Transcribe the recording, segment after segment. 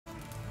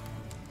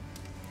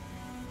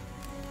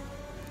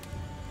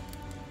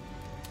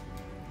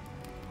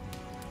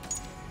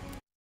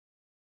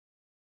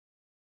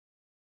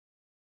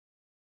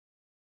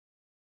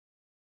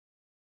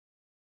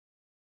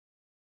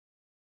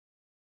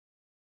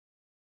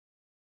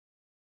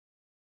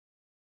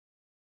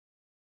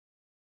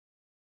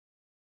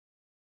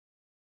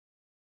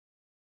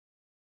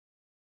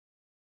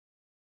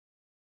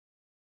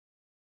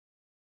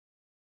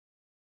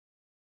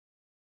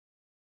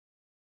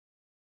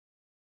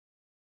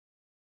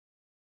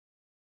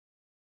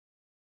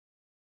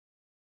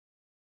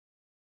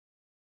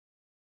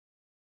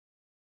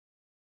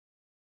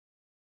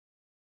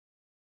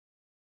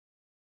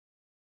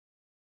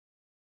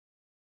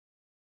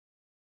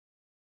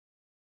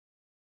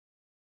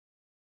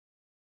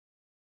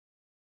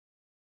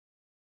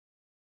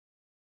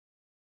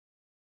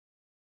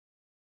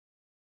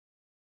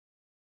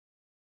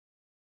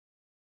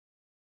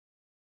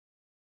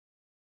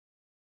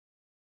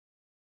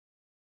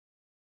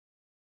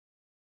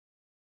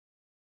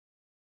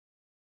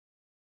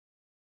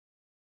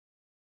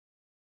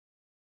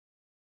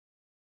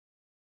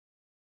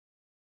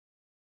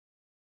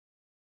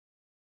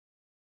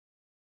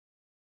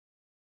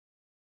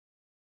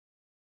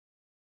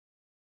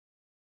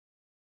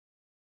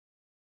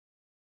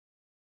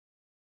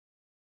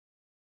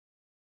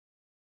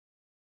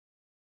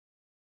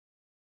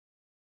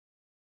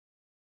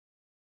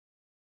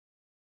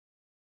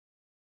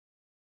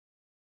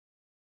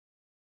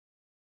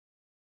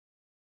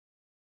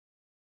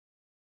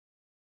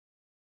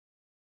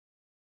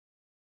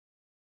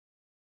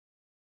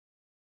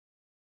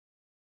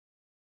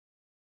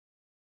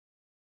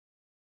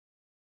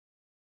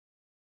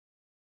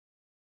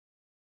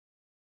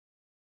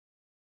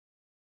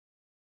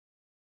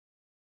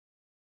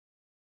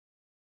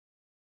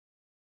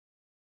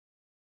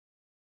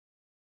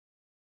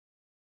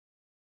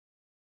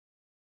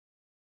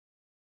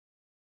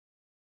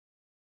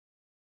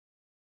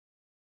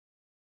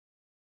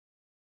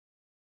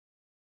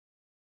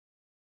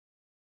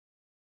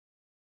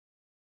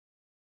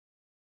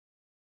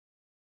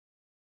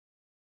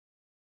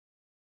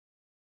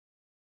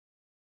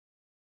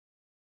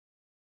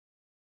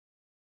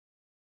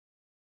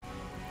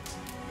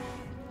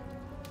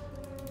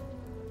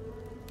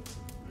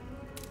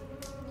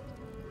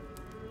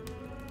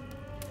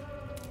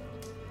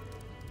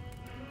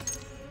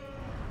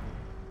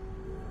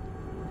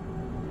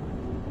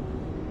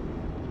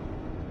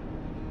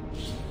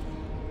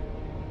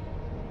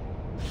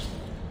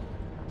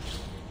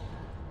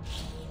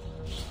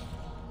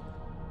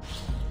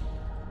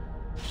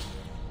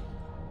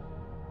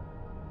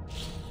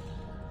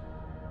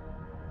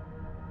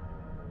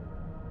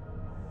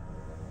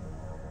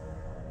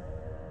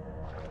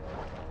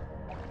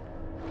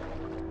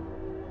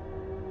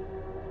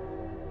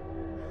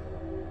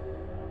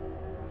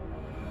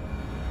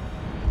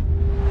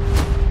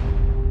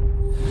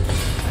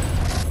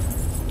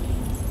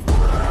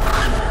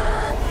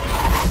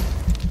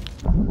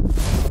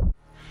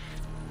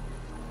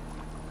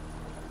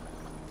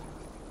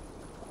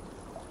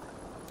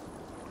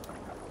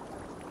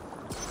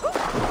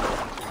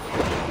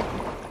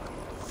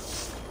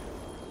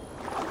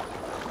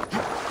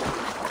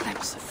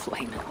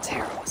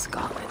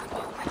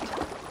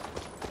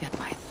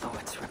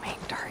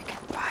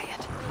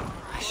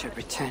should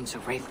return to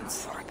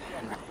Ravensthorpe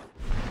and...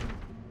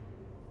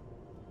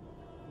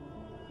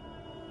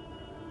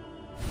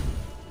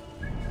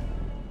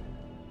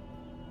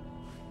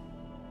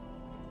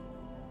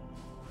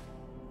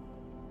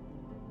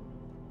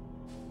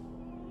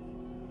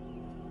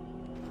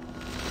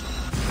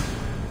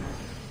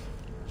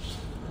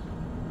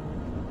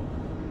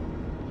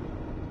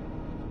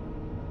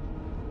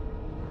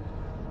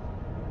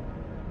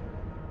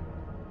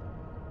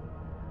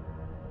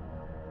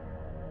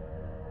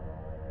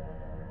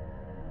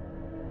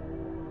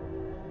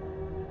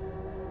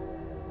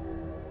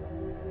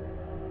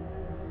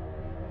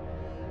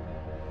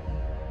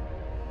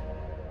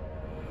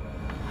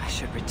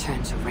 should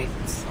return to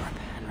Ravensthorpe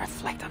and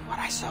reflect on what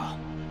I saw.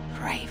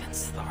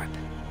 Ravensthorpe,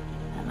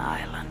 an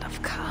island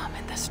of calm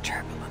in this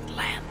turbulent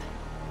land.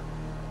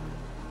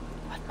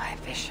 But my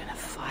vision of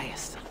fire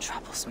still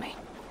troubles me.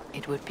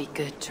 It would be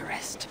good to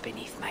rest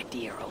beneath my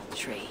dear old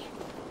tree.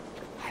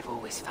 I've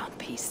always found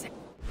peace there.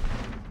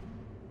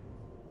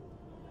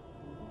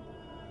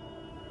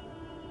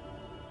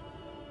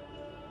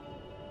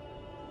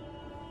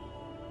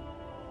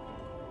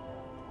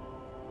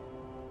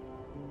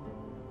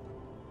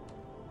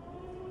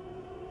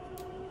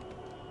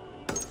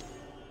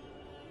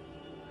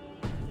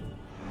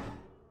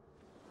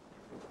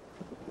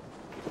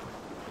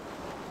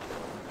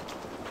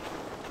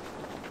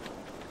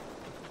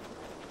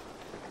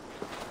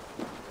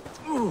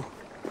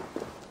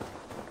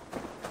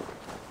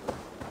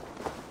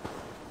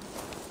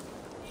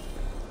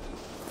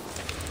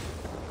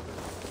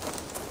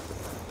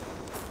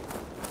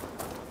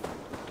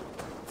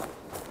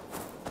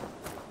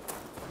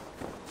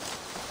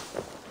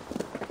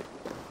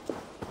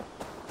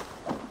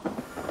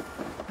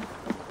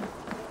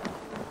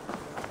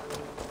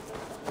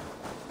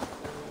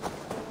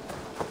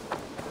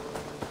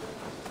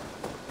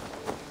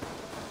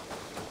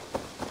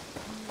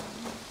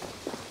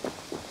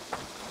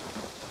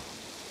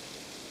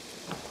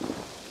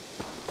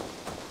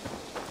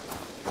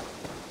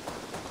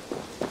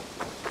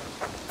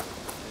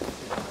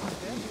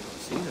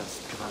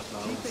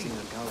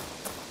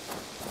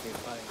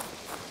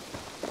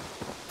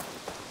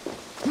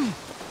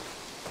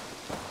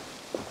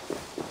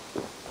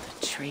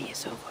 The tree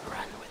is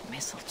overrun with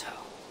mistletoe.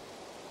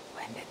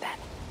 When did that...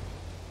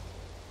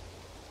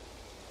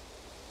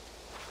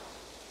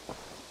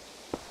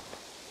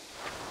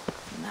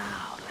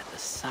 Now let the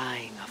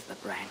sighing of the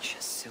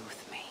branches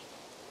soothe me,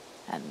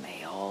 and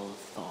may all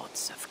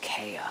thoughts of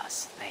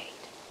chaos fade.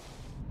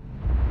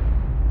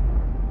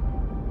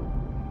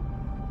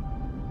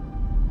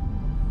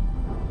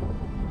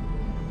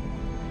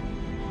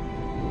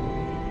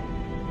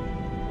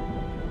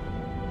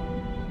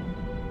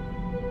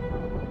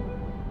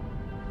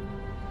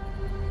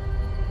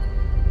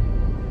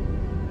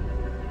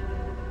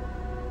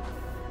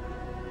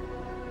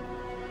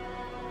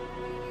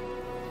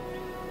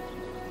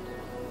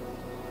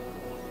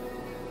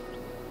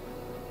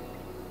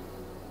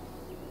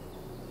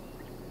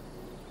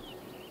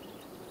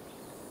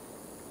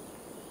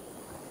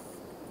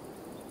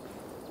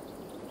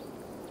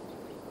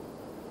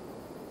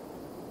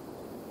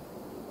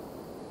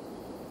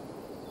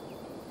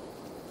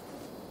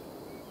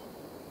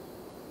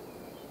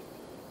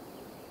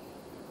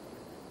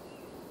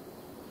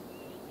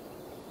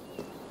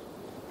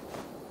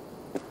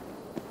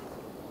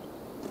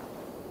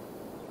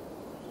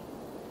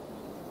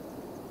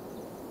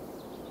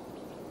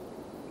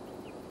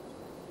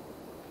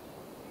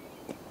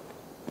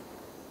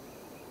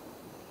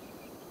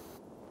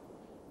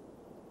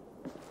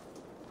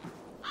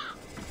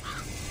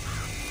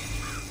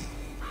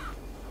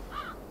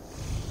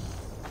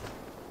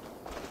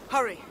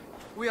 Hurry!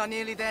 We are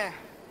nearly there.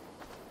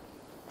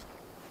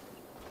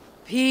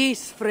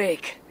 Peace,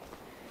 Frigg.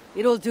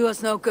 It'll do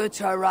us no good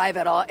to arrive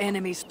at our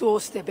enemy's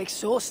doorstep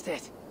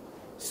exhausted.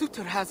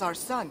 Sutur has our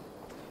son.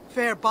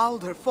 Fair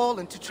Baldur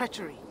fallen to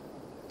treachery.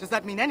 Does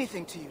that mean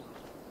anything to you?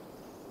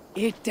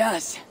 It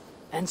does.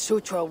 And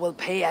Sutur will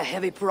pay a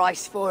heavy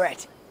price for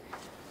it.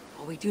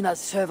 For we do not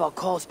serve our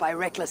cause by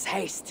reckless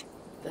haste.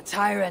 The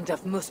tyrant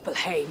of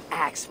Muspelheim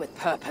acts with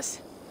purpose.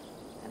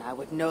 And I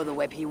would know the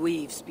web he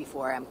weaves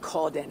before I am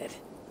caught in it.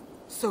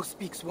 So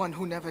speaks one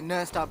who never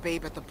nursed our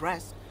babe at the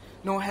breast,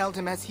 nor held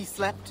him as he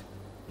slept.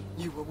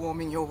 You were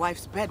warming your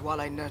wife's bed while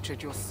I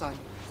nurtured your son.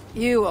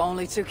 You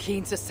only too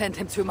keen to send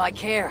him to my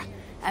care,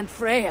 and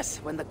Freya's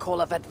when the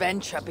call of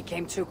adventure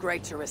became too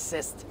great to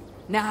resist.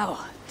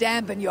 Now,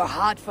 dampen your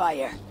heart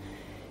fire.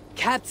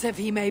 Captive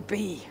he may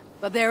be,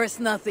 but there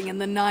is nothing in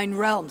the 9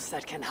 realms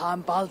that can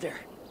harm Baldur.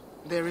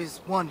 There is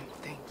one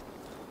thing.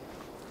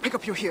 Pick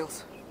up your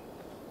heels.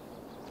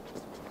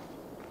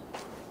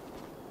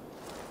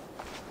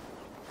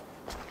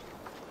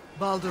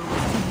 Baldur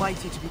was too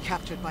mighty to be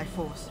captured by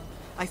force.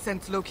 I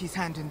sense Loki's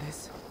hand in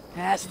this.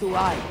 As do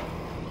I.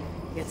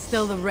 Yet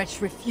still the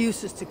wretch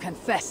refuses to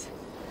confess.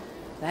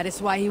 That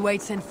is why he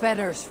waits in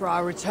fetters for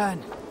our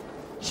return.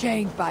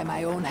 Chained by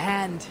my own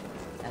hand,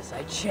 as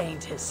I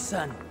chained his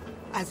son.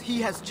 As he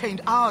has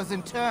chained ours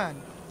in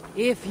turn.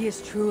 If he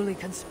is truly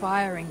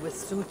conspiring with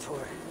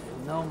Sutur,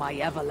 he'll know my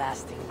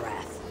everlasting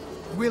wrath.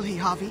 Will he,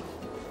 Harvey?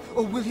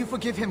 Or will you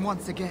forgive him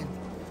once again,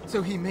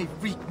 so he may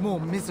wreak more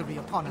misery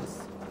upon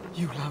us?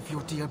 You love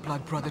your dear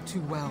blood brother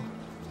too well,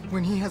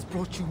 when he has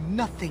brought you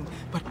nothing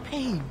but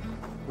pain.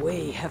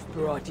 We have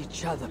brought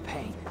each other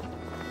pain.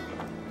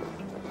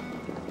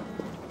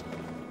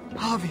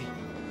 Harvey,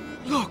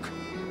 look!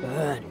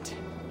 Burned.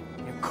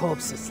 Their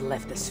corpses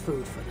left as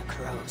food for the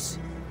crows.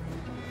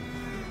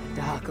 A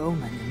dark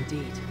omen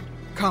indeed.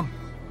 Come.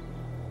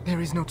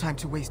 There is no time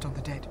to waste on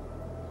the dead.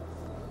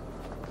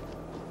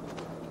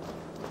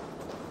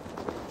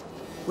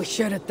 We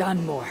should have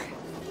done more.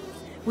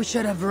 We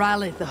should have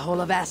rallied the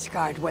whole of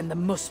Asgard when the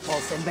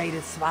Muspels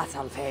invaded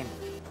Svartalfheim.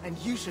 And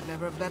you should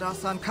never have let our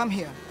son come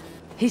here.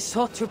 He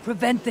sought to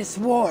prevent this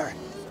war.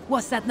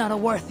 Was that not a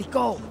worthy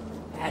goal?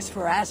 As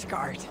for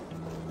Asgard,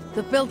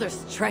 the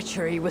Builder's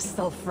treachery was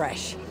still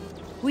fresh.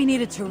 We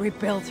needed to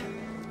rebuild,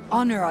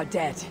 honor our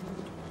dead.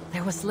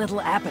 There was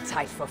little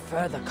appetite for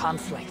further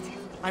conflict.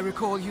 I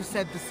recall you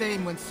said the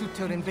same when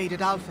Surtur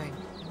invaded Alfheim.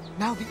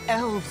 Now the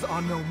elves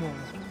are no more.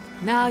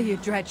 Now you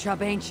dredge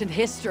up ancient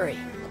history.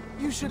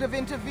 You should have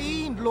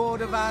intervened,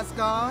 Lord of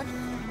Asgard.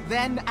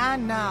 Then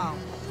and now.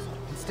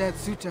 Instead,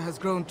 Surtur has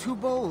grown too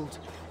bold,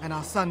 and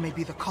our son may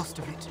be the cost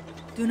of it.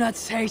 Do not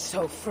say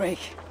so, Frigg.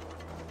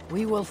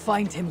 We will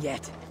find him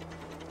yet.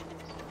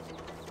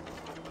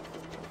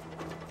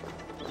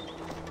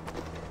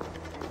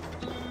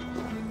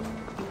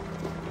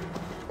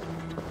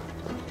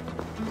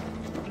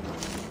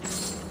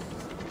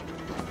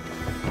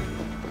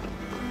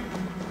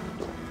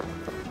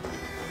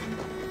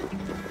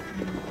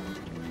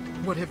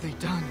 What have they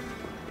done?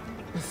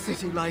 The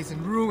city lies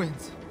in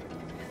ruins.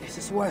 This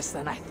is worse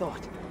than I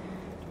thought.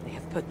 They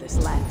have put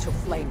this land to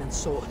flame and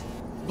sword.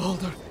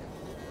 Baldur.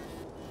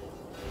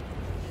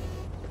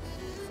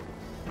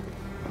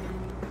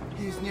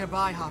 He is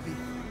nearby, Harvey.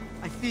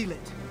 I feel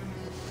it.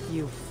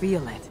 You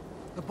feel it?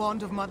 The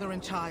bond of mother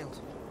and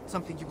child.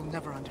 Something you will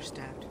never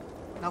understand.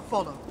 Now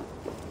follow.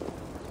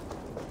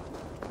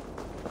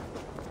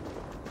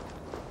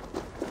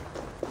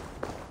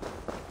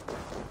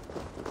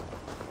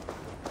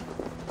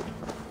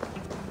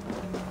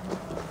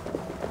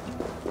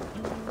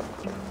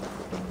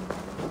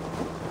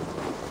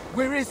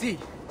 Where is he?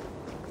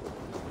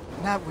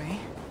 That way.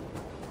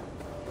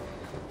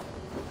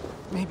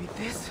 Maybe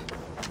this?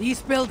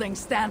 These buildings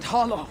stand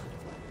hollow.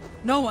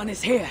 No one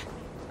is here.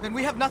 Then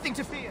we have nothing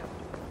to fear.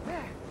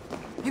 There.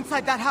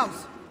 Inside that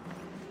house.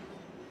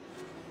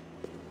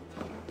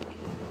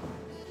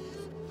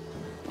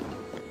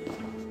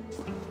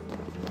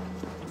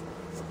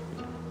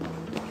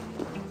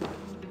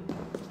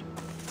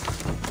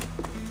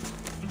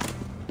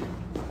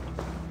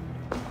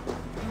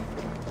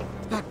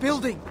 That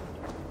building!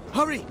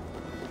 Hurry!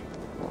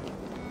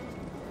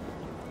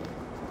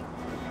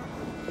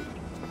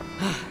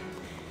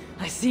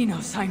 I see no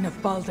sign of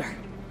Baldur.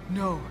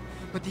 No,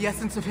 but the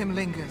essence of him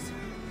lingers.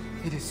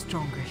 It is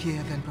stronger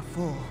here than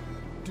before.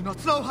 Do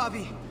not slow,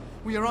 Harvey!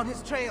 We are on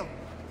his trail.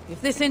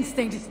 If this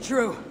instinct is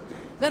true,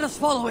 let us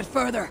follow it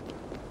further.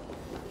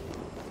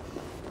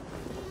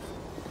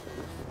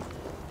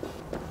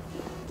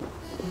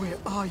 Where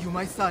are you,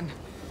 my son?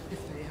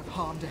 If they have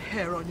harmed a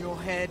hair on your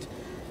head.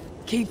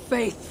 Keep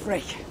faith,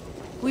 Frigg.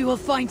 We will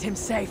find him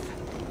safe.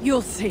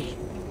 You'll see.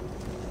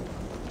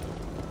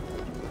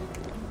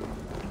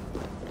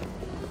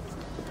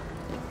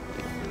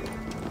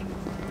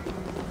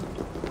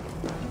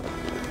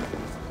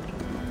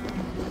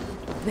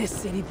 This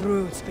city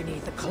broods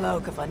beneath a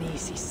cloak of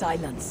uneasy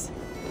silence.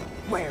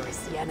 Where is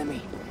the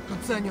enemy?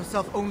 Concern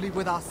yourself only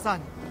with our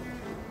son.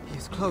 He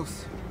is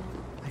close.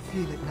 I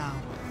feel it now.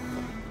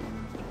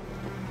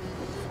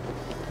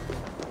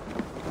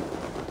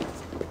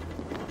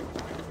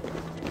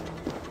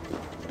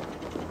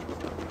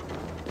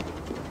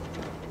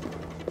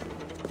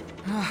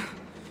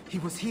 He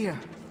was here.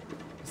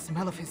 The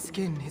smell of his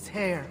skin, his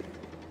hair.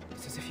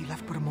 It's as if he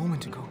left but a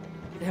moment ago.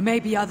 There may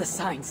be other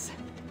signs.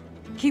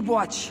 Keep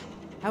watch.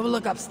 I will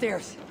look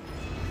upstairs.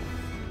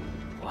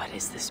 What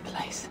is this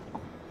place?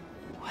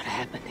 What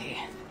happened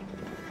here?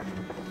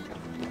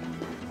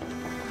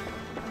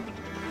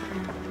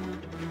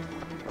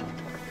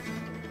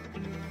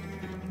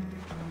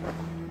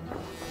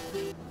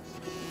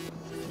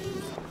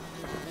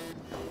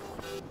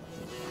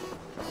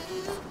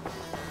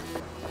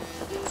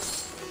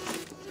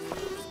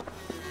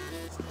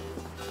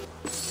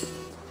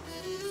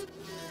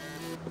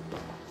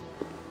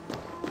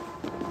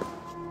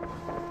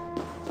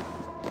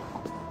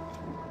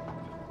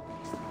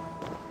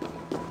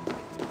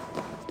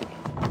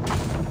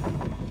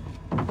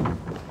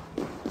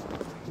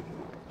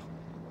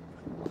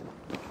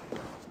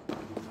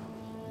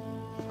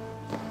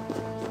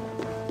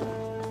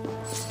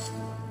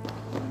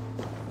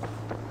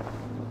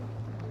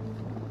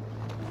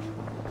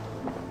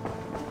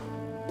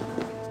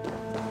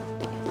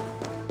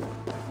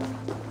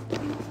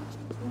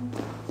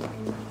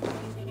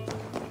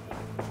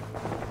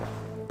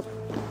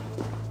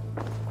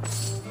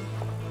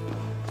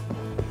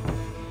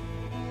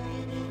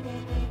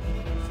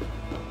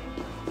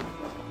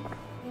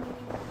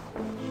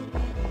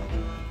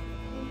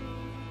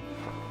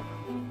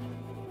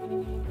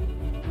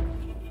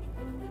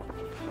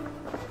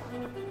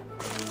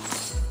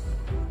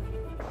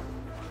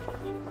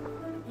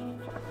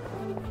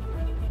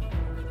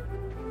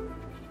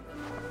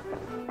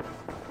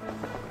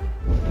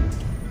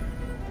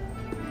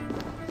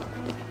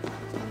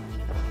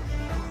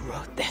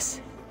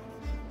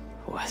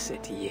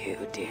 it you,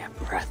 dear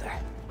brother?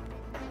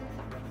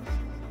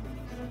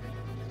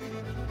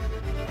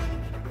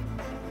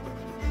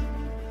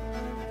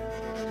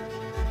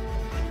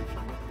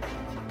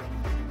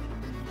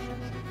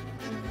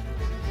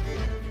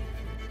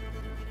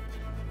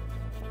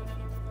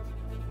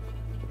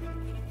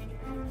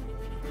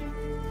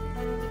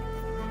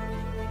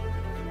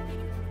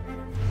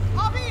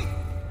 Bobby!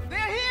 They're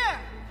here!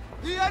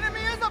 The enemy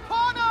is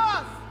upon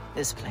us!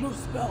 This place. No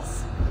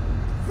spells.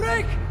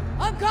 Freak!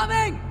 I'm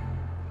coming!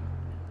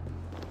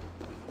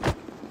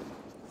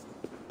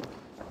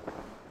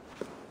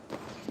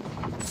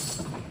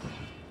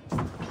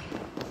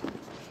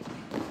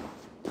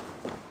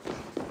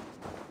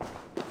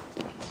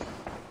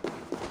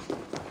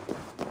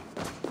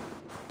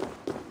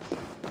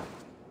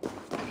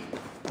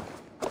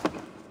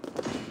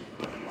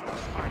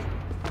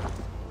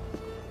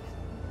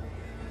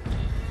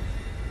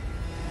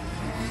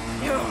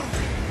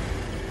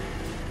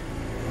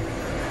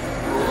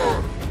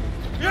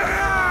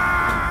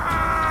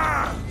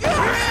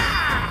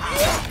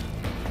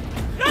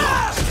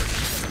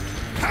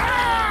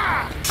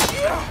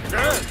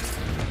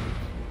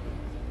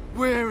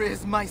 Where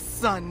is my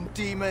son,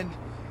 demon?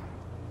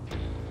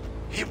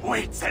 He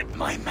waits at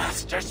my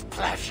master's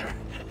pleasure.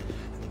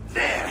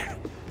 There.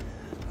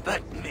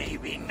 But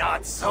maybe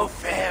not so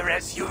fair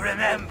as you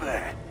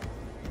remember.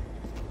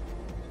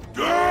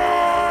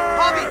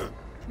 Bobby!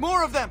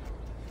 More of them!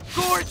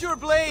 Gorge your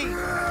blade! You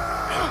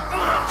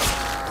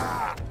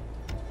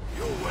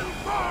will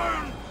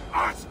burn,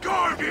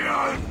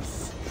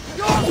 Asgardians!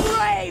 Your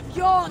grave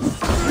yawns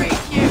street,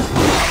 you!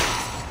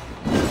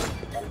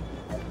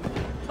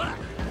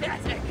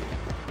 Pathetic!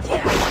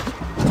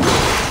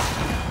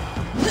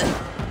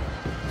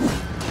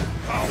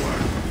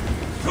 Coward!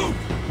 Shoot!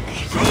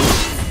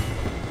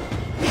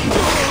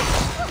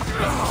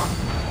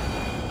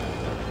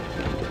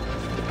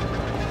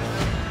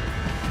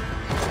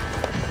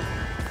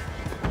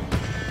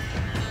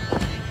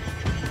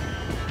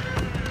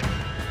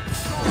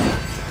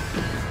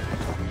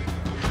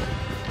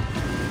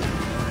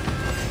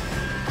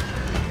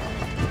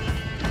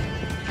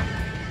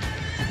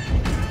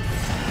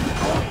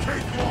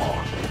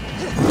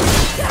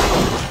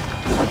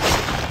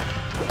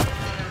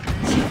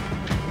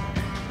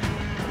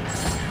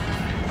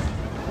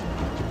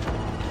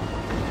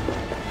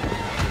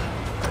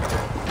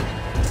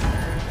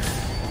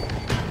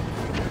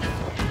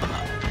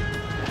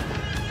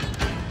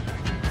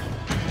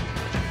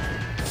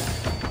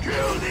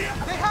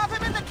 They have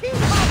him in the key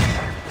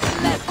pocket!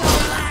 Let the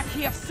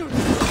lackey of Sutra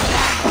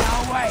stand in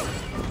our way!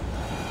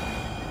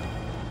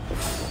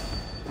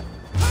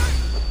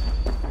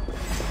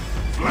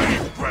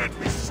 Flame bread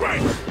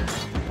restraint!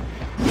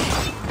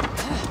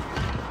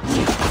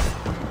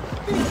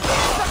 These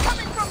things are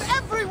coming from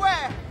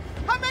everywhere!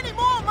 How many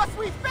more must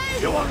we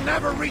face? You will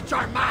never reach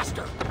our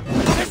master!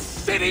 This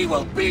city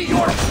will be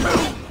your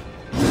tomb!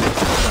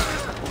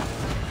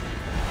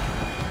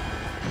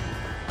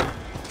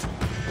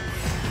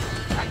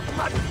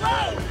 Let's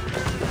go!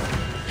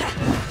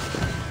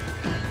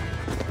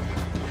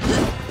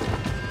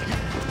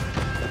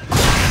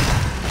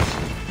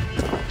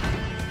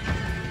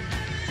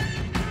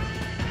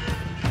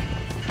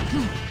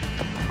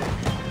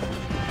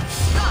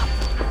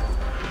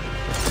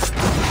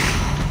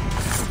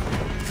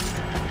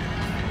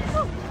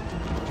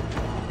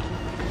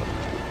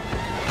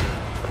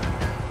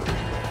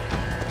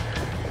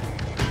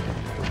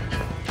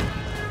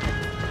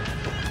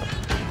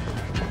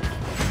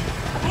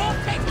 Won't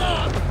take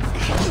long!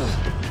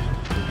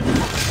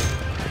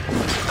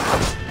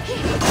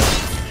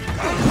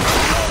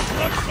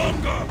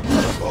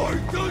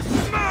 Going to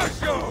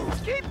smash you!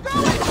 Keep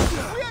going!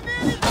 We are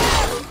nearly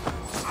there!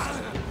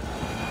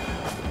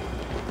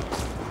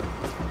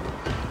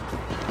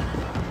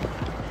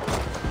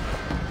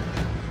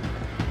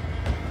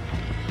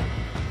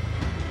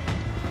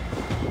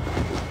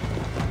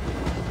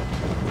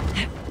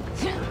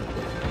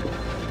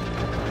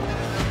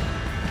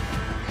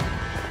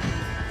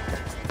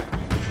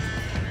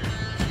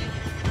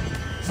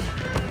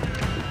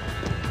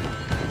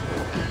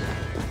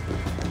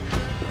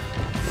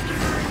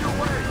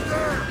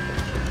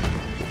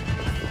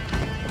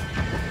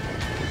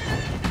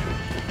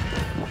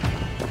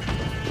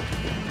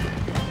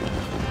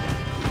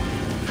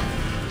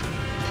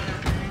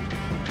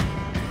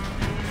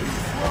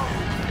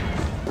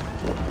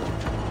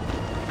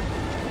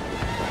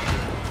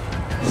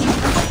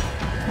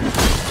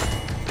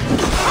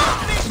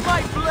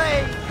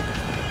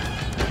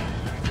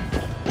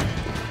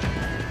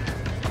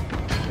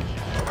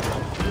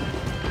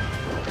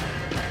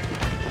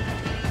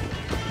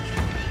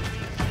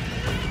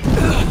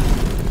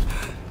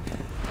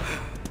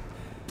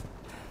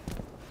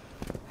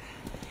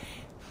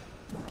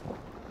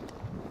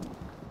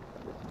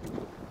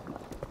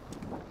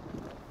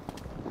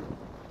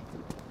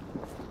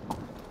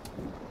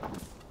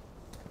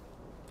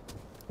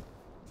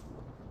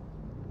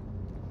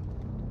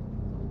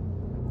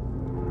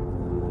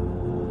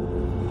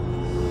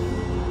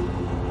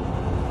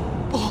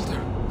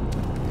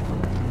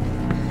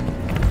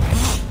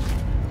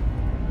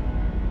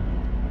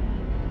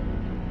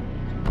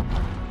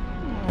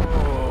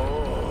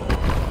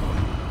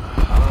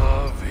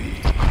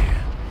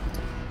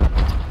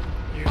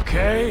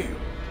 behave.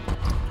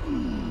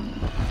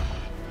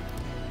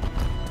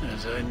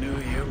 As I knew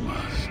you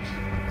must.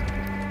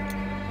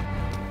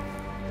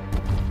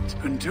 It's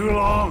been too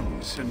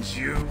long since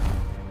you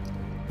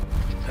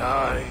and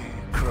I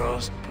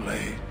crossed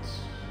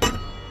blades.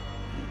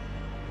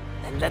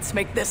 Then let's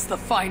make this the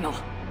final.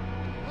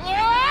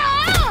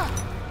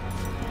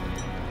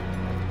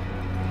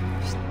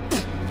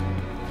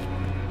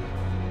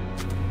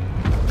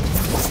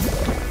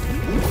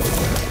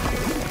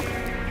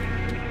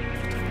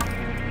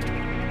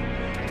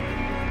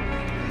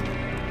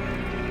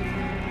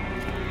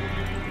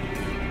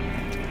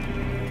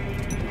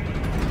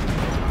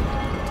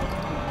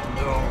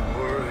 Don't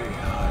worry,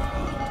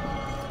 Ivan.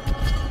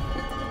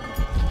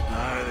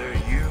 Neither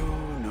you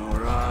nor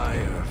I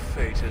are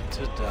fated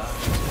to die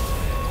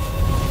today.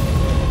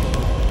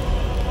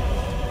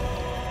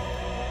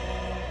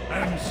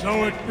 And so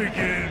it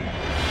begins.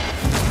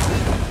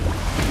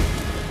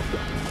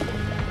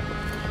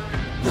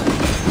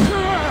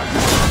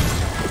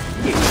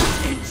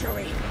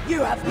 Injury you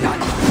have done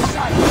my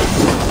son.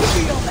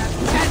 Feel them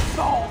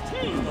tenfold.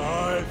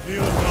 I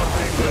feel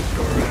nothing but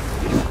your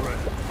empty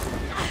breath.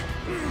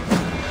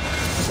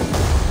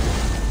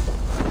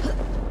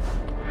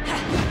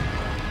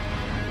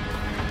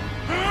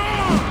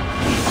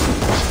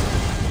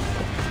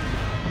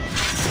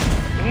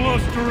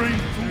 Blustering,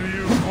 do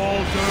you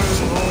falter,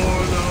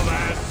 Lord of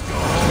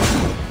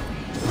Asgard?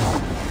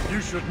 You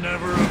should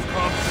never have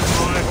come to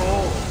my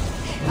hall.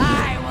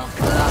 I will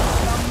close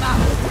your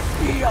mouth with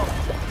steel.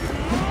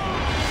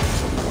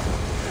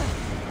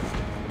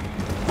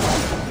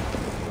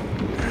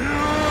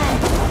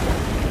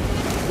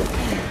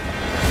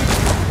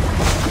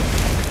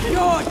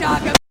 Your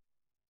dog of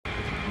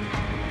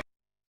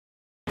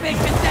big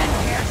consent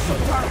here,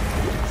 Sutor.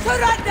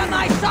 Surrender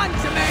my son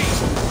to me!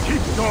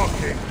 Keep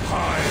talking,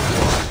 High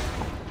One.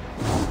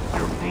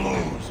 Your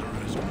blows are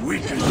as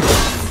weak as your...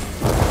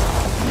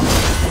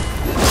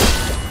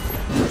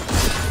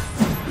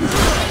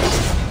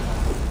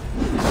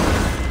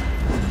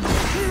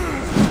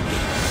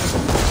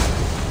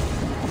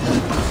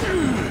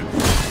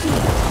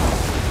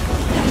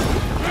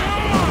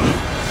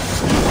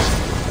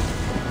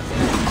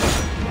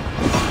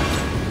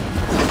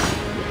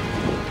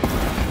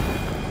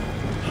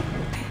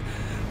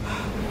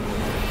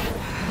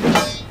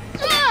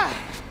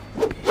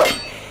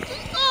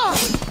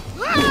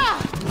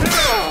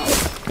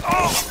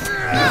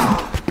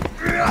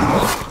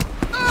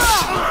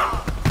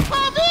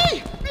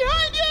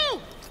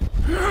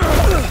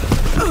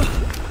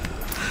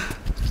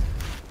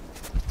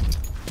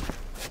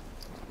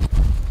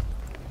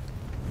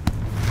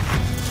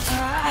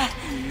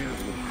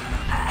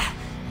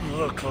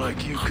 Look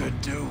like you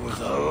could do with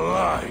a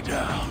lie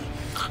down.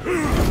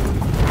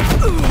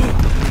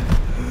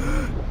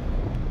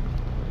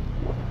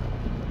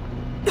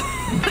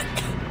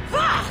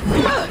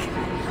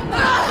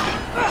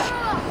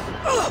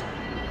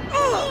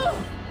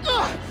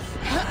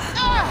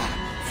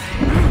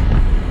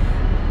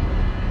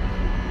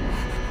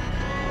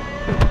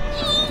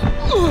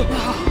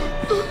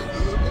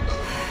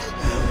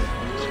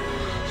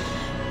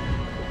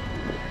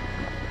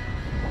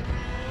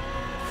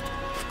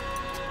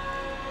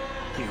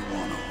 You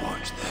wanna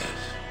watch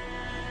this?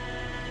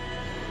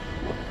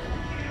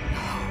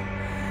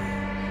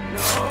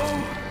 No!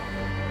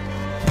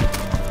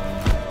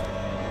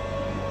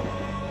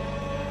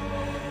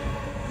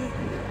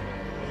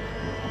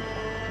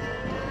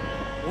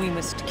 We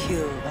must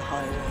kill the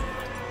High One.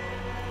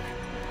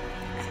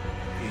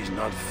 He's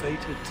not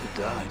fated to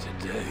die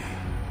today.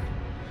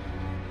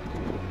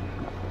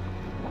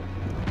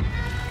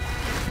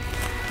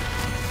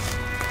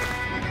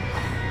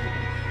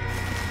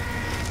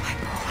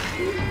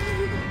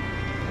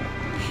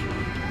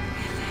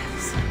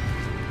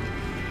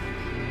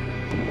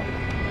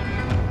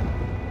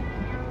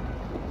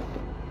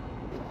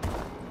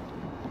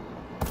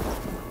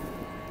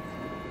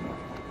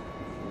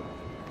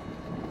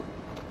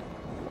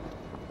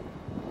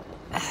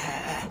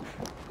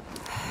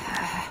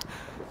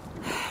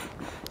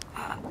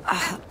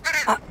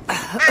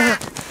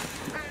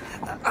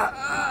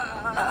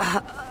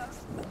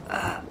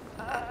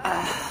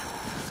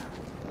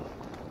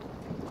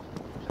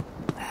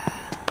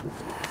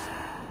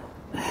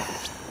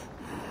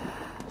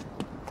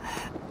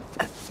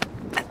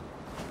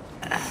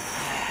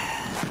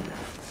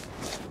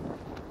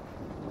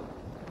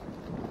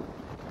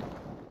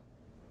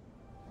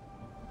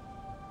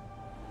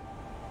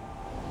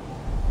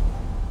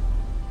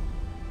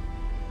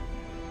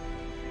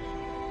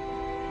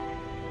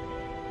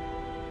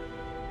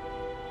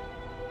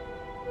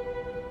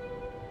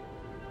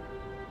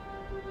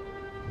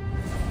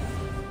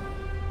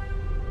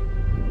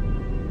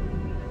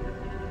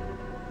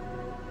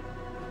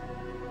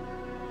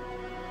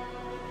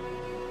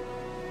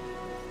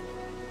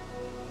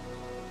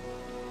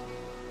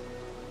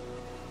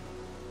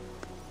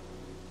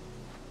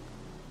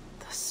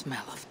 The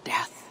smell of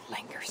death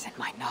lingers in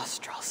my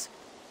nostrils.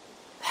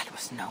 That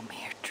was no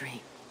mere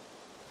dream.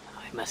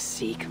 I must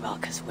seek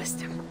Valka's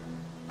wisdom.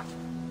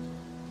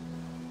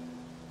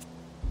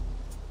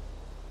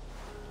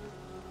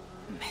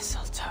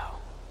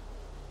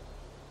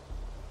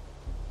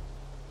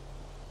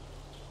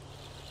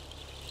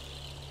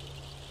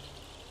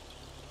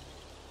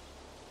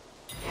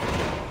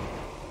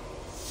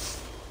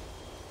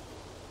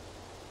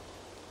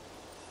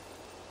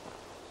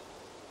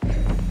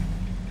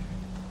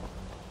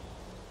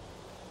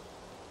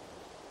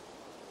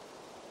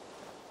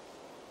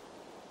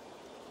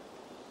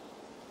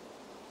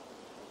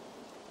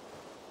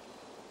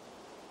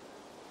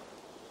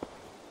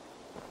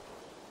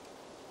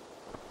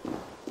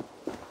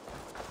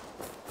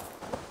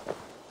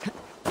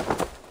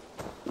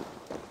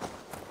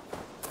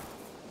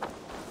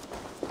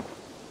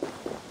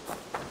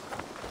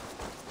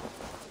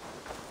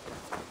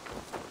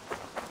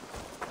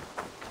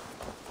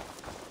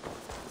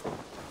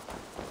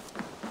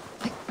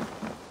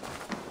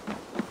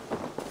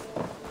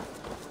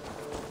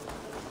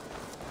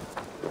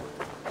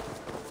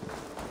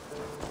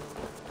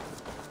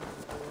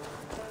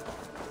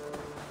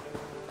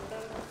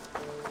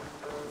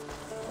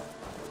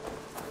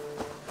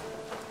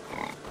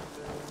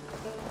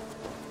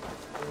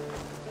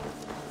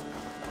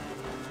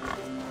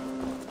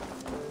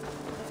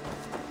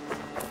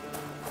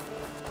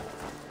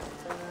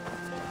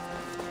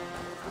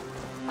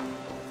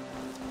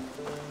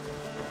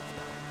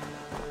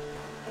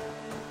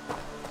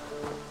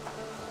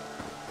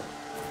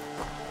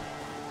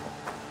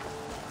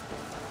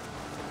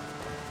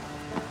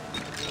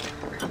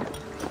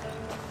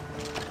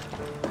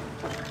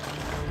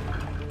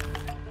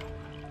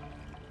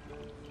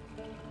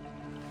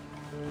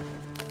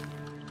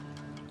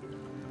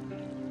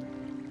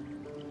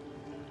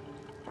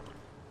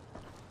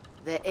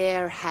 The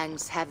air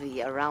hangs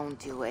heavy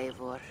around you,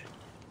 Eivor.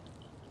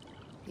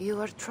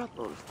 You are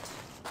troubled.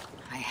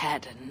 I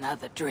had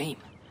another dream.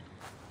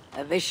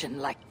 A vision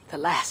like the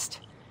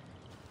last.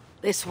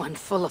 This one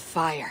full of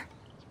fire.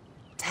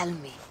 Tell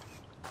me.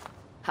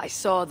 I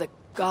saw the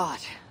god,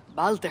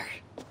 Baldur,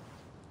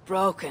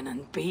 broken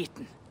and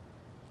beaten,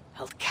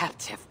 held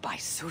captive by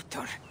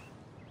Surtur.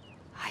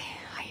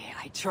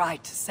 I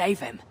tried to save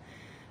him,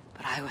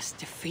 but I was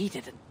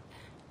defeated and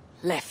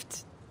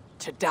left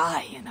to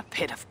die in a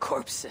pit of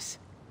corpses.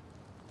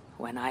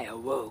 When I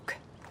awoke,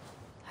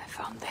 I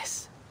found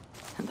this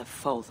in the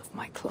fold of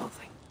my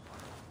clothing.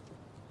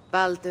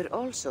 Baldur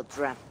also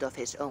dreamt of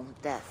his own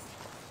death.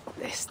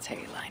 This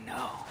tale I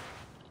know.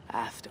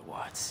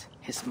 Afterwards,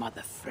 his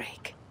mother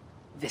Frigg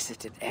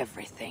visited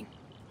everything,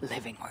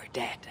 living or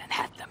dead, and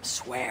had them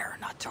swear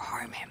not to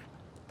harm him.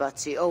 But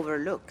she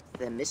overlooked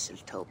the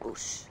mistletoe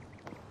bush.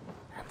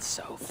 And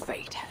so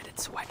fate had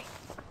its way.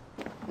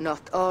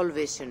 Not all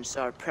visions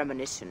are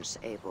premonitions,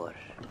 Eivor.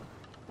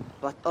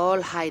 But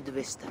all hide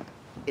wisdom,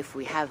 if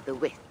we have the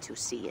wit to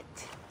see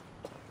it.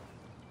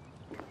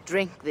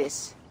 Drink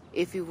this,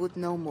 if you would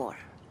know more.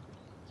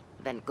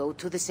 Then go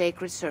to the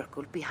sacred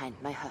circle behind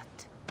my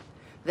hut.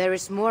 There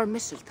is more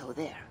mistletoe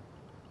there.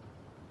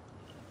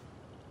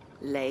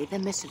 Lay the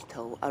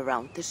mistletoe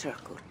around the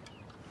circle.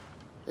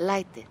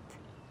 Light it,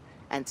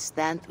 and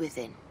stand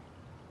within.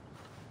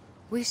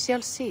 We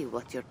shall see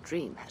what your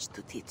dream has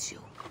to teach you.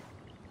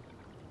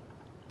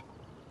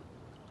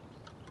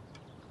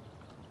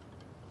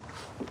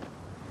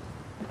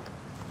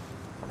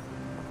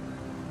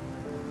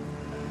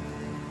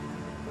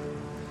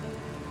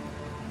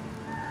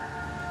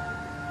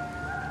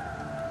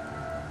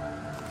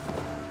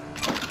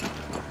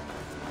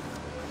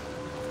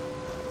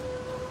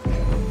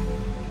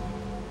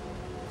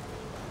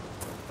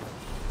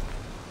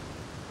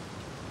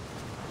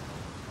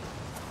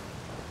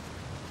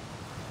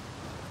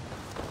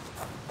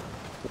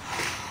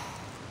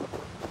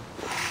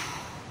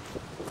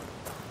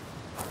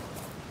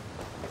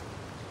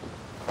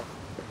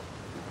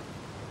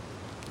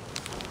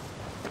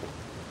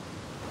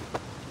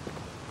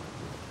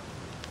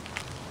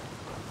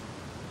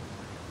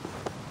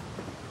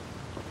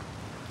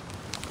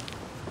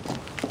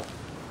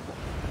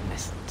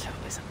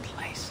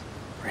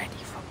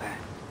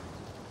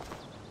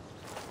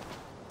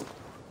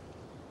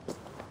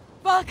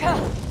 Valka!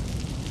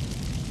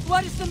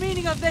 What is the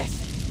meaning of this?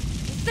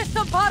 Is this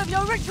some part of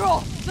your ritual?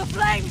 The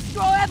flames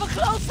grow ever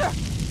closer!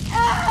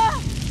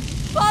 Ah!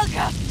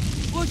 Valka!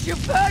 Would you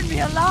burn me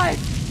alive?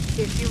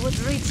 If you would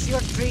reach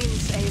your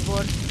dreams,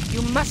 Eivor,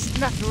 you must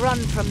not run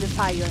from the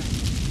fire.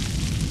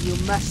 You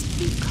must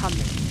become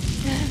it.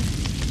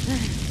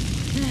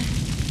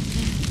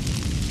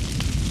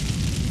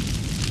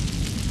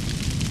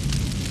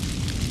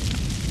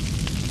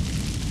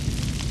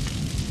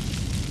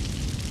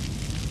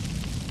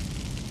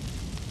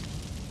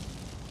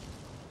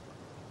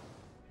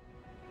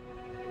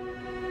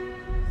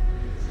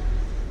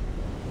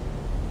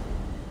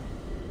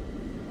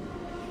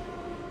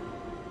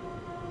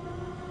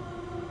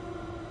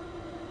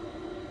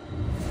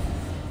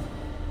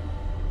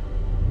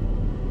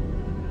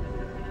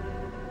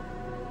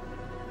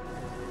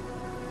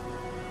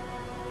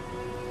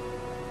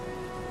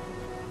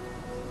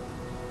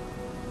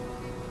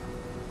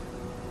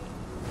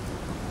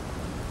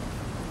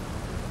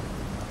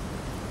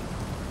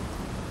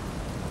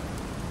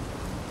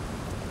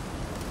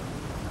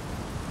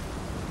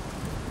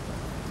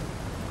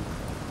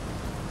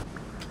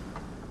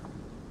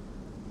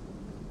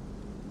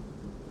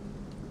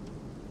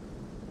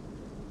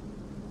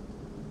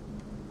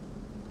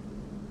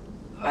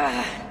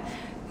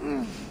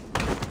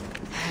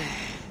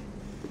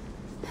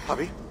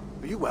 Javi,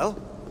 are you well?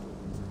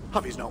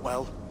 Javi's not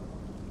well.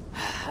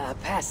 A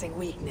passing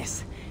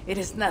weakness. It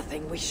is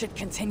nothing. We should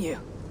continue.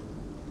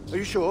 Are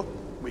you sure?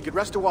 We could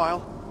rest a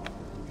while.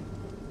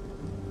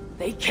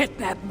 They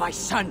kidnapped my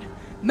son,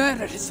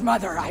 murdered his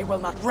mother. I will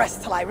not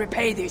rest till I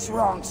repay these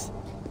wrongs.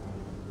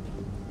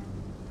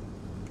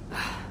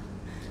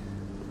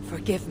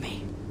 Forgive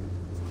me.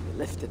 You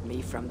lifted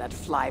me from that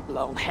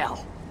fly-blown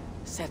hell.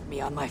 Set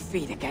me on my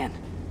feet again.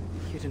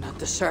 You do not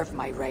deserve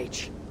my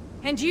rage.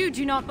 And you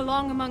do not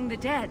belong among the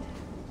dead.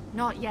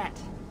 Not yet.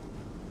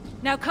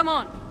 Now come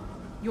on.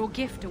 Your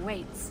gift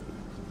awaits.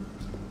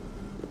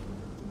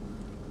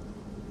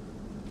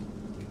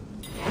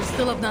 You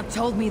still have not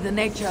told me the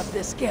nature of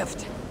this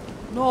gift,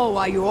 nor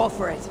why you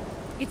offer it.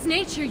 Its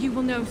nature you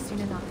will know soon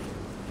enough.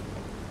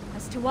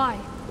 As to why,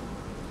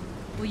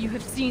 well, you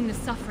have seen the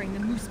suffering the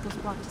Muspels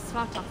brought to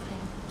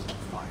Svartalfheim.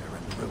 Fire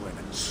and ruin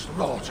and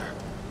slaughter.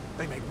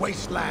 They made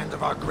wasteland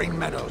of our green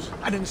meadows,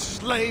 and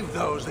enslaved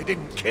those they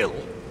didn't kill.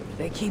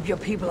 They keep your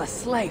people as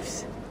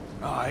slaves.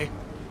 Aye.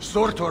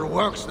 Surtur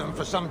works them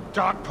for some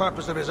dark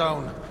purpose of his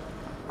own.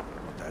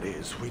 What that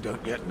is, we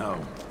don't yet know.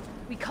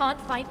 We can't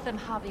fight them,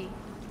 Javi.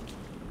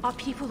 Our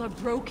people are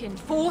broken,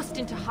 forced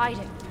into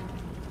hiding.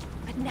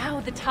 But now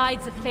the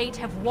tides of fate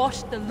have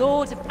washed the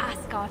Lord of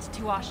Asgard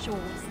to our shores.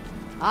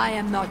 I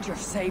am not your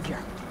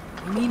savior.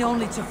 You mean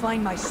only to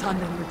find my son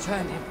and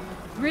return him?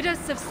 Rid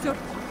us of Sur,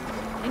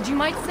 and you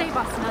might save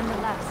us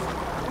nonetheless.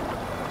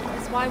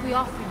 That is why we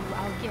offer you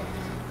our gift.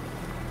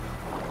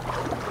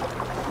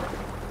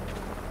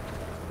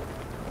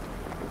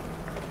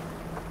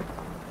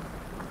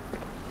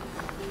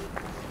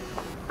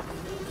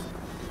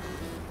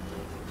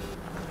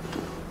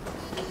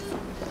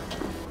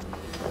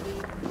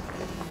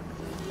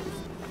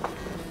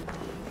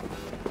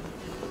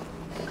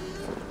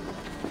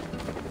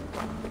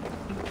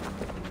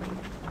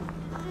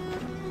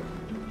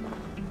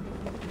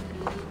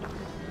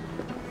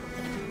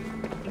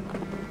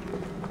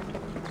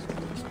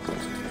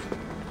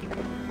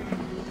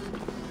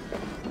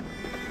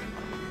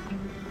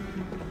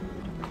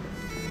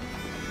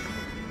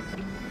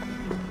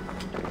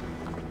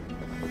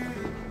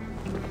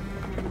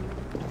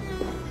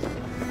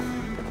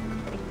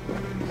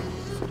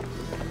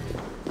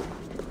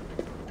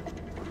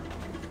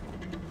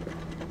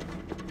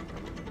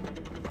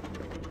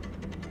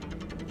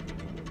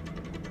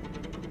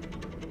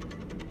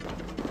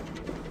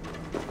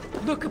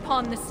 Look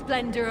upon the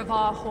splendor of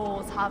our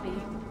halls, Javi.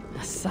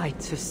 A sight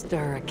to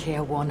stir a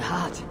careworn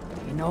heart.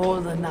 In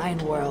all the 9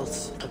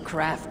 worlds, the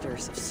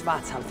crafters of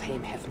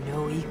Svartalfheim have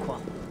no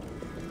equal.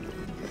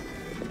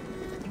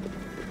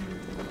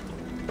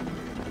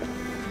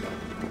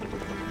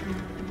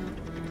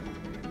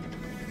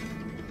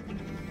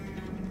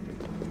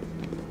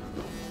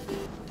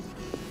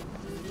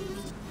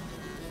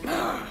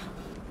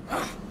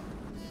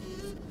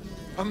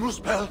 A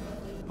Muspel?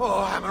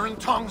 Oh, hammer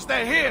and tongs,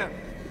 they're here!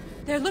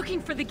 They're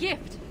looking for the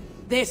gift.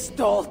 This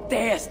doll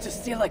dares to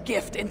steal a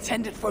gift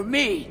intended for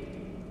me!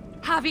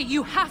 Javi,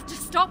 you have to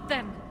stop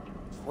them!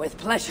 With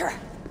pleasure.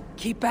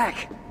 Keep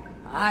back.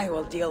 I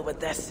will deal with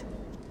this.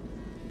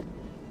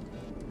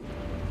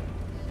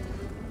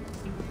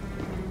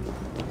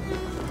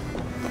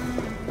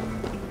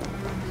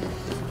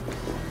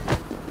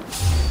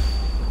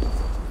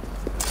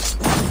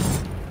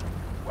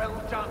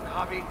 Well done,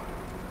 Javi.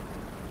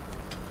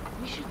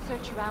 We should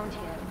search around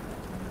here.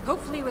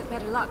 Hopefully with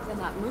better luck than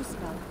that moose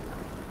spell.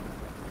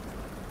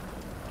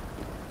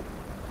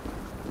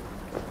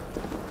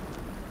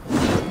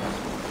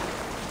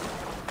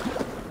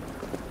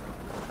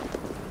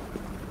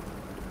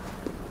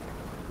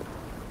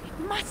 It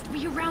must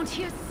be around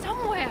here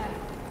somewhere!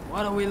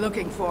 What are we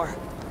looking for?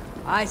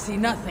 I see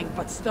nothing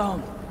but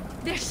stone.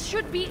 There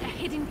should be a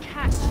hidden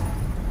cache.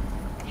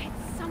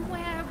 It's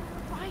somewhere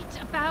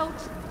right about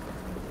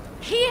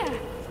here!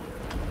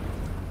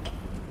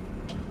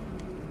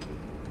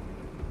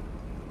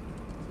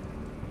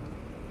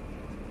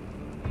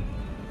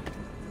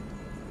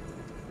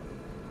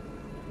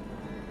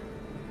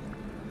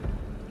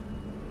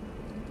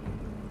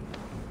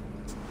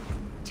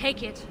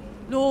 Take it,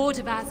 Lord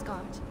of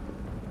Asgard.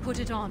 Put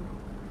it on.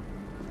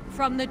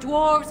 From the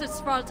dwarves of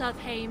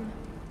Svartalfheim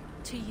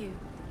to you.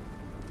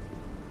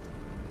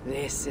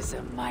 This is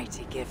a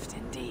mighty gift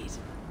indeed.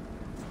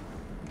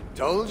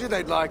 Told you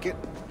they'd like it.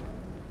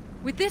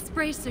 With this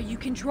bracer, you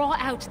can draw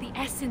out the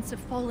essence of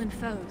fallen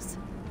foes,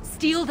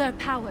 steal their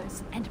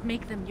powers, and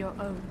make them your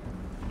own.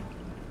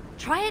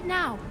 Try it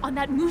now on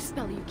that moose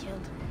spell you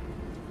killed.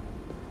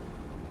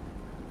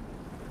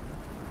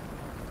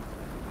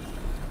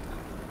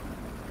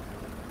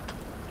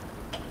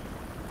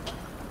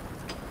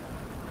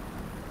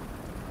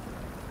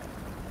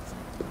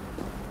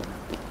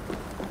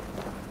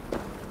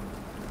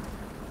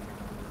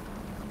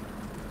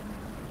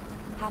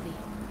 Javi,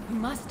 you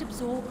must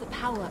absorb the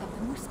power of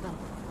the moose spell.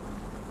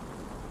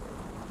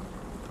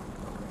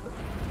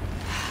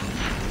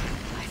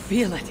 I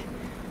feel it.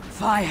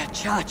 Fire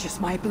charges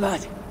my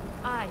blood.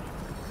 Aye,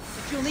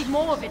 but you'll need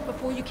more of it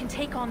before you can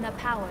take on their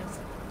powers.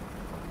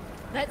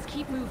 Let's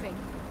keep moving.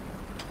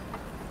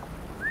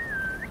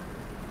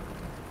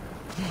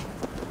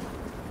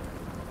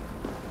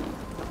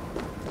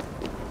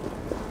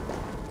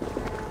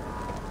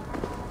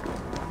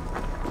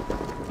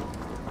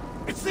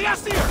 It's the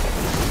Aesir!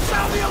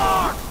 Sound the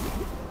alarm!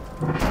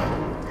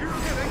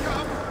 Here they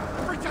come!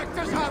 Protect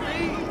us,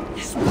 Javi!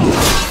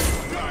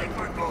 Guide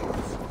my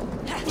bones!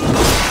 Yes,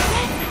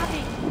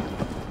 Javi!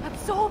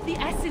 Absorb the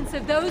essence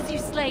of those you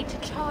slay to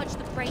charge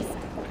the bracer.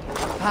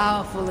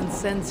 Powerful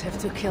incentive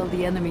to kill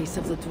the enemies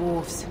of the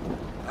dwarves.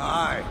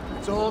 Aye,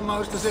 it's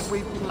almost as if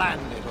we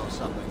planned it or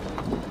something.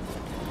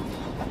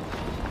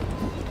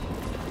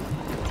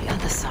 The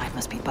other side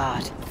must be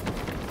barred.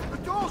 The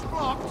door's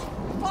blocked!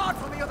 Barred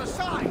from the other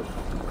side!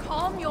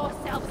 Calm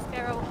yourself,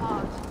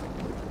 Sparrowheart.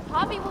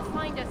 Javi will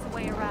find us a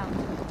way around.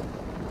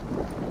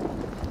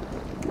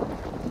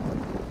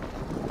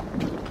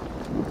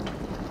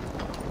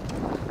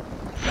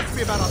 Let's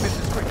be about our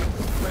business quick.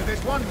 Where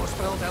there's one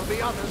Muspel, there'll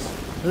be others.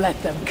 Let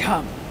them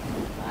come.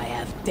 I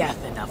have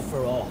death enough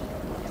for all.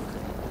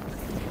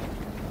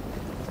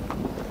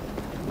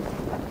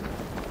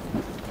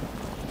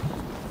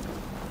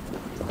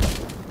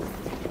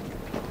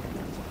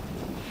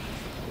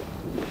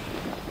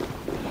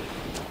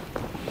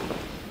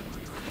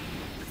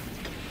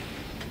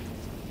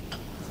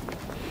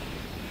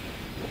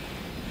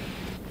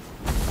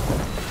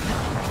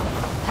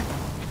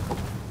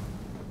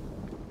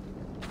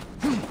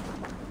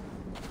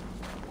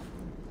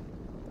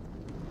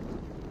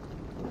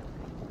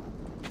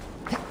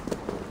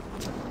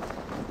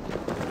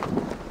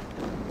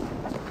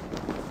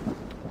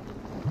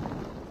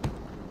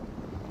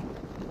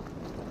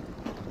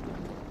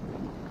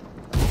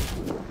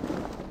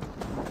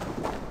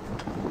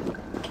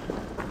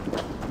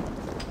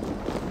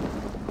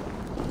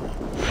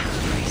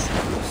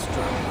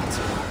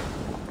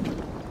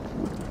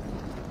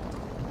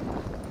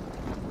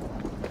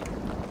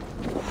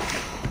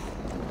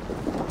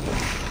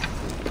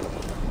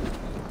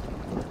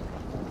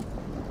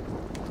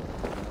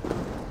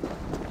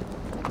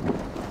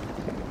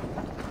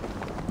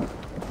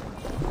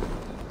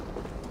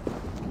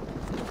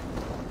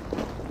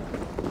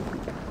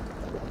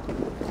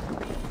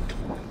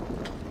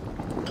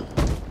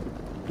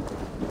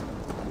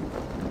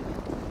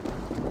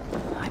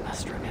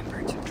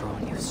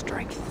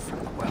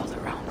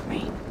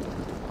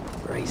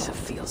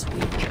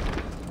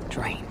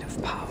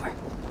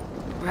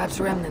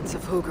 remnants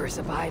of Hoogers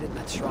abide in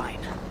that shrine.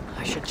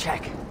 I should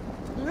check.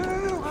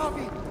 No,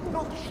 Harvey,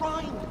 not the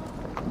shrine.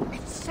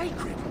 It's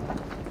sacred.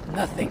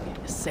 Nothing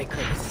is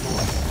sacred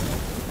anymore.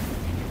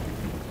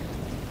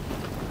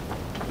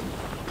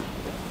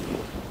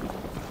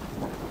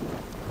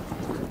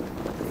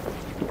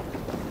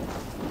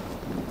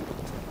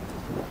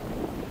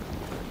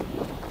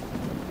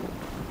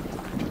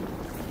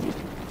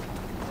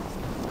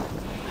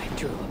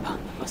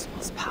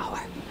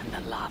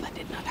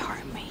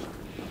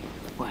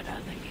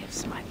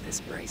 This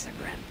bracer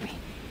grant me.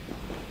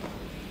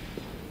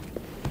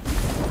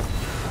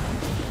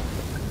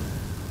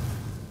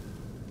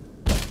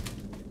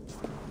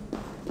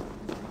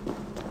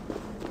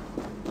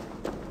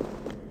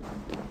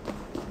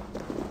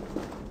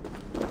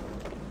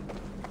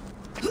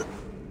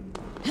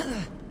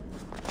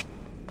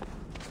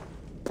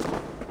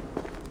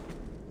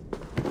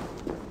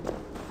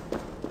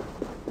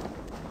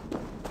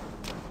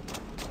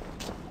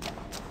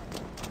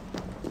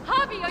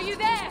 Harvey, are you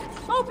there?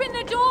 Open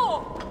the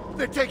door!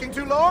 They're taking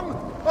too long?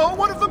 Oh,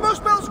 one of the moose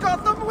bells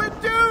got them! We're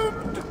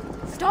doomed!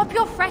 Stop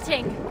your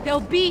fretting. They'll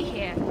be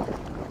here.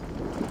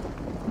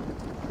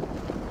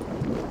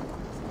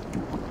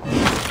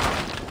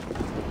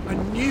 I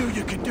knew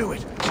you could do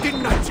it.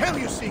 Didn't I tell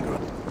you,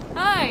 Seagram?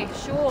 Aye,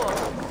 sure.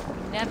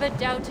 Never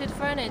doubted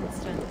for an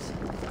instant.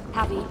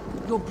 Harvey,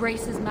 your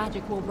brace's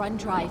magic will run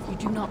dry if you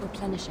do not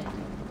replenish it.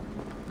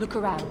 Look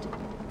around.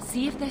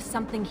 See if there's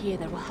something here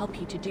that will help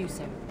you to do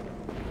so.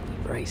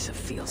 The bracer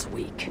feels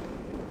weak.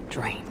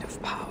 Drained of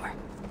power.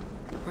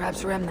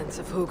 Perhaps remnants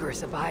of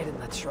Hoogers abide in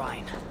that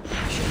shrine.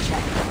 I should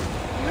check.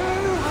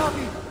 No,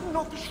 Harvey,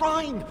 not the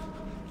shrine.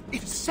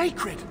 It's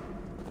sacred.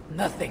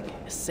 Nothing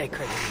is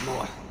sacred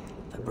anymore.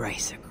 The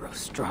bracer grows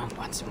strong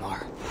once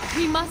more.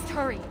 We must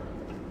hurry.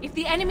 If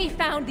the enemy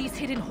found these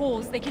hidden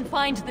halls, they can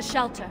find the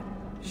shelter.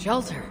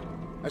 Shelter?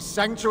 A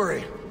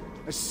sanctuary.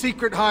 A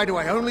secret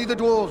hideaway only the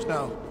dwarves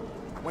know.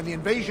 When the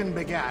invasion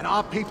began,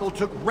 our people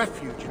took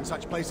refuge in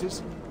such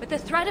places. But the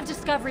threat of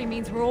discovery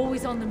means we're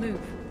always on the move.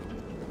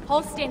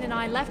 Holstein and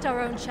I left our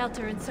own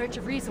shelter in search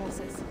of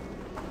resources.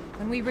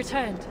 When we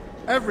returned,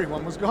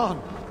 everyone was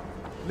gone,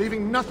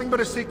 leaving nothing but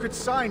a secret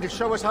sign to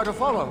show us how to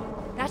follow.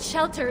 That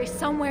shelter is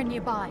somewhere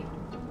nearby.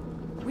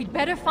 We'd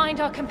better find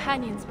our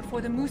companions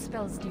before the moose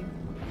bells do.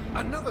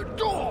 Another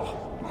door!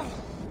 Oh,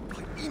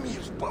 my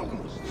emu's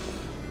bones!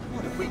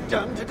 What have we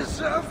done to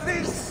deserve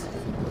this?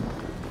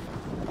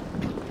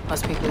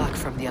 Must be blocked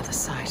from the other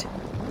side.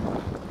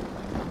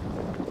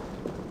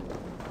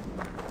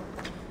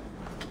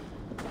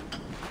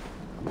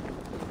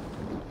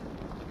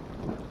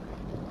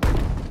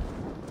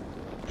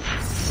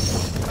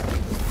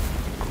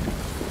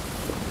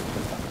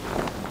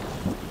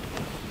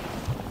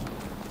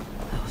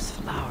 Those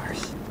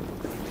flowers,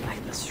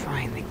 like the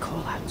shrine they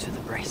call out to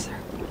the bracer,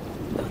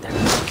 though their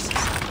roses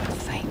are but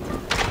faint.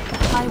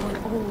 High One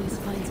always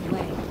finds a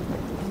way,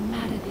 no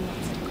matter the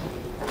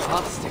obstacle.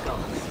 Obstacle?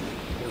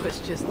 It was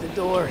just the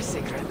door,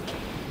 Sigrid.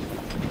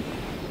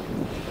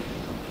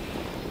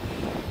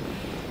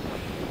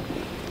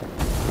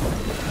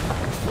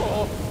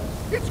 Oh,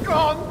 it's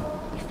gone!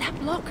 If that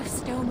block of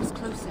stone was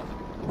closer,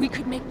 we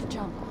could make the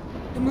jump.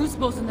 The moose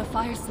balls in the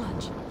fire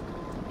sludge.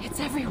 It's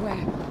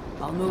everywhere.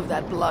 I'll move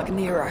that block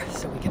nearer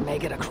so we can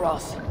make it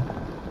across.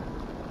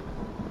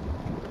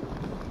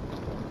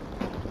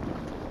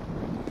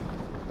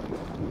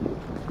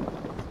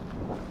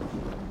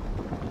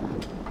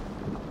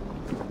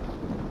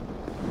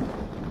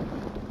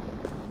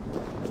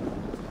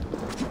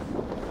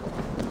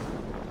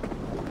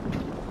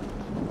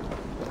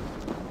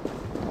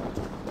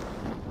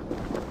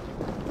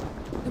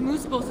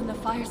 Balls in the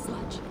fire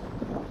sludge.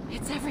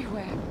 It's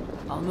everywhere.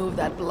 I'll move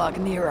that block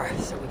nearer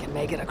so we can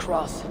make it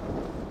across.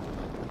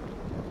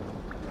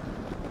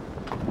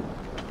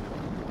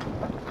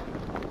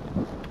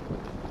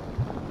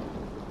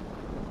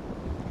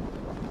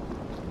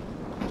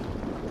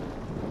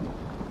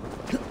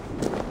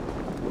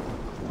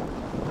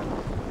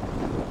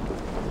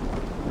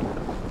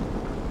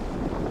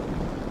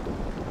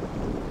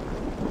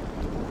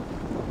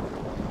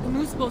 The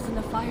moose balls in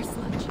the fire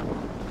sludge.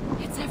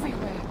 It's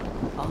everywhere.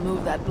 I'll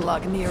move that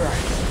block nearer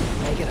so we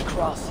can make it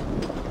across.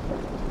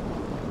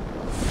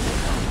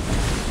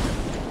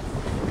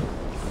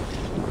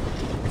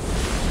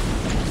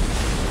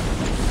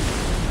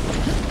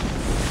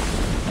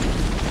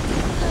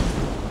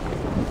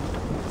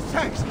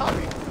 Thanks,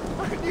 Harvey.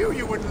 I knew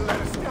you wouldn't let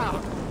us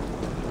down.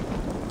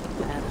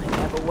 And I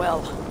never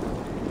will.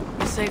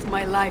 You saved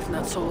my life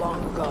not so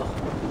long ago.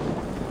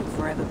 I'll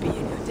forever be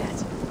in your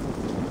debt.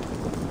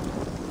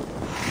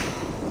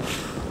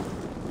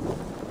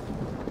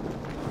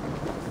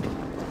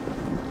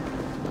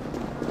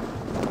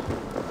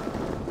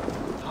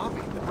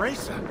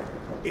 Bracer.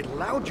 It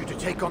allowed you to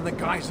take on the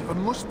guise of a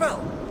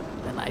muspel.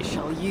 Then I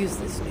shall use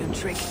this new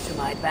trick to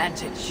my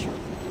advantage.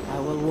 I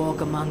will walk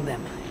among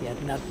them,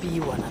 yet not be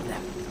one of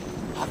them.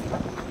 Harvey,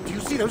 do you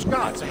see those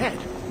guards ahead?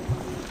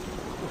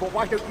 Well,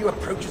 why don't you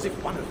approach as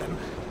if one of them,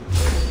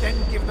 then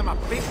give them a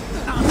big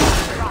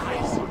glance in their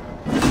eyes?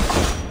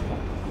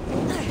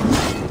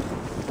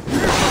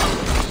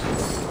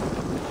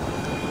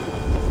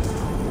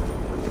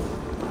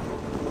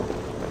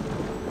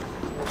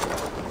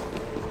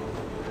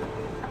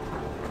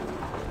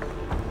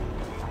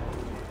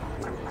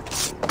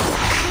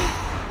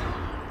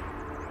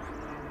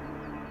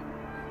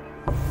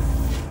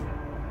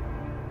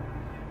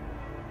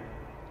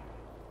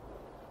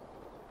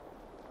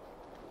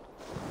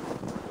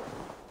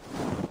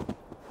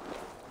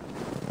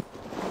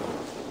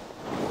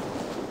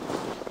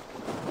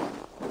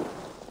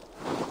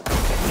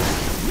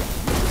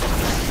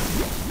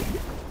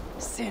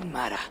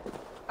 Sinmara.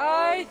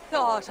 I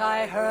thought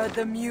I heard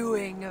the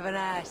mewing of an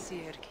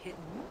Aesir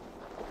kitten.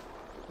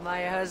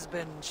 My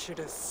husband should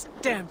have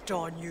stamped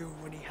on you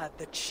when he had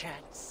the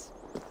chance.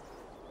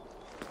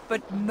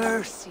 But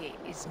mercy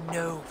is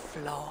no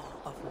flaw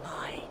of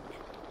mine.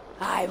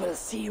 I will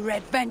see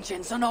red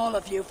vengeance on all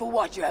of you for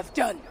what you have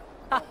done.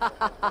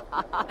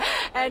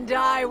 And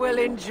I will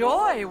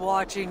enjoy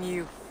watching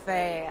you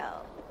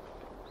fail.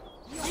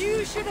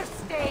 You should have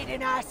stayed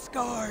in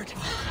Asgard.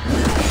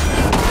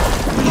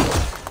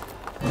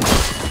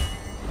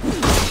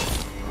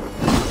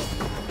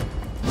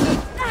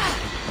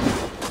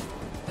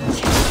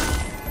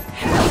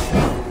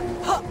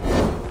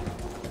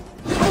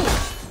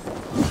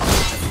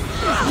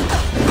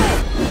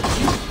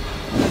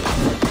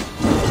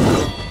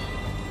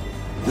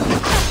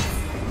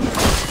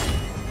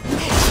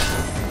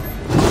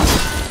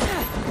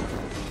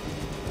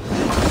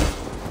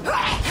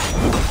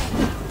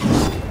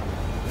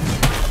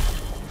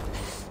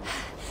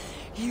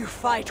 You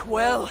fight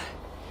well.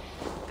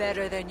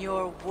 Better than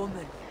your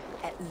woman,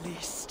 at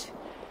least.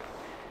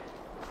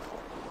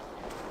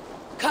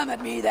 Come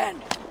at me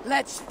then.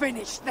 Let's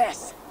finish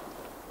this.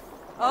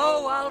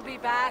 Oh, I'll be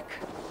back.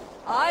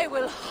 I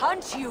will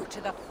hunt you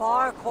to the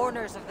far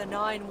corners of the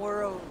 9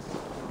 worlds.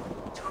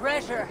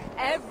 Treasure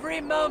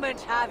every moment,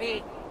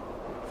 Javi.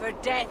 For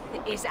death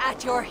is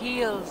at your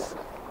heels.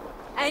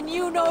 And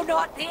you know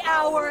not the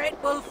hour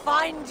it will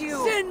find you.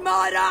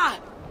 Sinmara!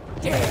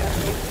 Dare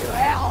you to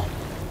hell!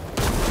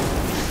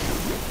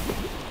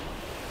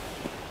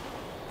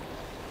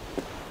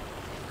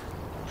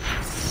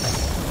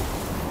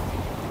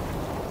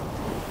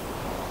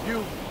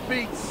 You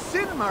beat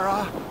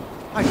Sinmara?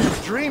 I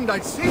just dreamed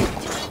I'd see it.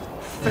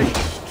 Fate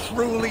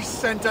truly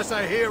sent us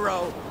a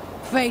hero.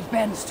 Fate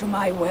bends to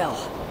my will.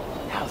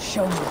 I'll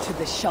show you to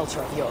this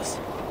shelter of yours.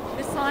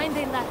 The sign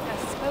they left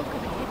us spoke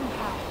of a hidden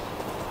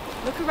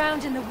path. Look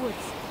around in the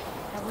woods.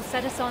 That will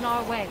set us on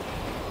our way.